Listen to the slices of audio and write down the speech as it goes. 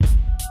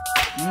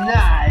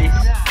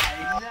Nice.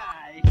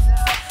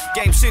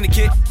 Game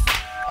Syndicate.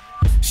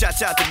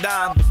 Shouts out to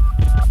Dom.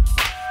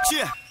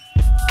 Yeah.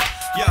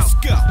 Yo,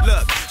 go,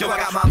 look, yo, I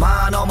got my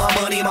mind on my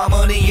money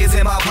is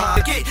in my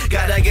pocket.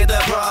 Gotta get the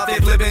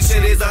profit, flipping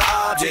shit is the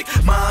object.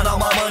 Mind on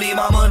my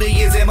money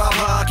is in my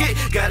pocket.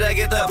 Gotta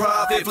get the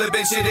profit,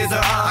 flipping shit is the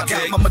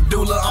object. I got my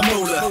medulla, I'm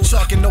moolah,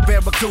 sharking no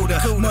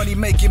barracuda. Money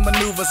making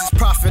maneuvers is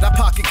profit, I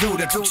pocket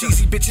Gouda.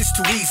 Cheesy bitches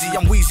too easy,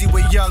 I'm wheezy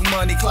with young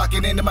money.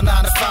 Clocking into my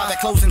 9 to 5, at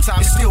closing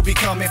time it still be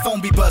coming.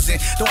 Phone be buzzing,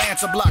 don't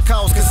answer block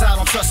calls cause I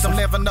don't trust them.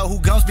 Never know who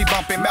guns be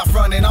bumping, mouth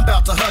running, I'm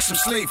about to hush them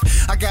sleep.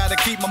 I gotta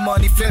keep my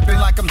money flipping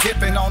like I'm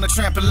dipping on a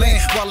trampoline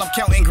while I'm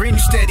counting green, you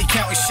steady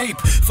counting sheep.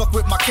 Fuck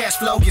with my cash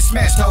flow, get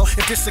smashed ho.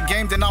 If this a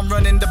game, then I'm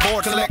running the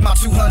board, collect my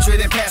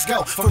 200 and pass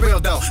go. For real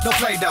though, no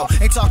play though,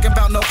 ain't talking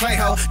about no play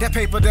ho. That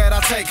paper that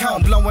I take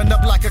home, blowing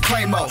up like a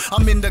claymore.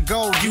 I'm in the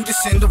gold, you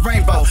just in the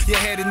rainbow. Your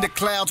head in the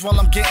clouds while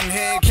I'm getting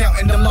head,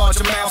 counting them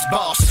large amounts,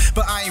 boss.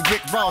 But I ain't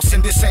Rick Ross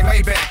and this ain't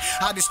Maybach.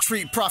 I just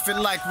treat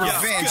profit like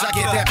revenge, I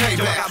get that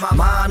payback. I got my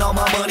mind on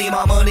my money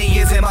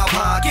is in my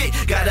pocket.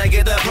 Gotta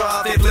get the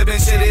profit, flipping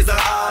shit is the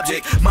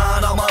object.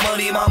 Mind on my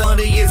money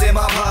is in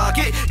my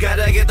pocket.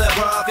 Gotta get the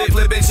profit,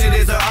 flipping shit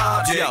is the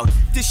object. Yo,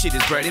 this shit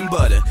is bread and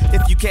butter.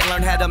 If you can't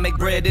learn how to make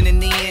bread, and in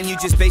the end you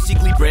just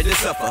basically bred to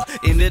suffer.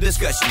 In the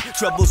discussion,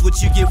 trouble's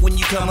what you get when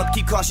you come up.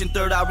 Keep caution,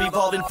 third eye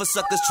revolving for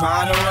suckers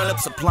trying to run up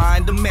supply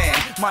and demand.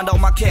 Mind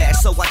on my cash,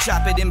 so I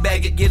chop it and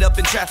bag it. Get up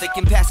in traffic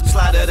and pass them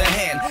slide of the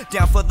hand.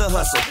 Down for the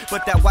hustle,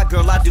 but that white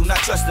girl I do not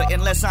trust her.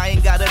 Unless I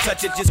ain't gotta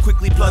touch it, just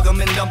quickly plug them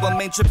and dump them.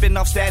 Ain't tripping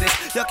off status,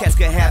 your cats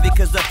can have it.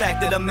 Cause the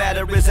fact of the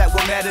matter is that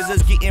what matters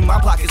is getting my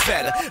pockets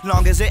fatter.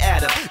 Long as it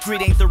add up,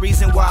 greed ain't the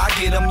reason why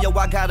I get them. Yo,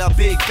 I got a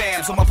big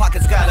fam, so my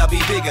pockets gotta be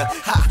bigger.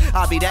 Ha,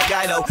 I'll be that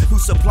guy though,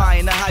 who's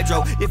supplying the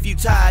hydro. If you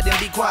tired, then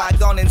be quiet,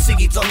 gone and sing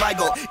it on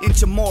LIGO. In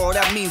tomorrow,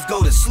 that means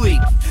go to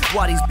sleep.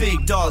 While these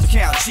big dogs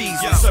count cheese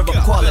and serve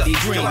up quality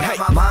green. I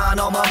got my mind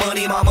on my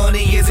money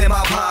is in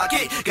my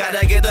pocket.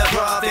 Gotta get the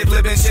profit,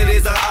 flipping shit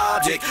is the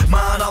object.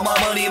 Mind on my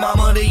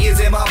money is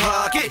in my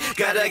pocket.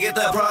 Gotta get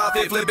the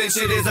profit, flipping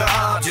shit is the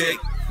object.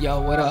 Yo,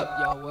 what up?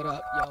 Yo, what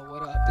up? Yo,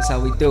 what up? This how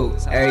we do.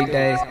 Every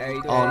day,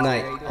 all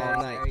night.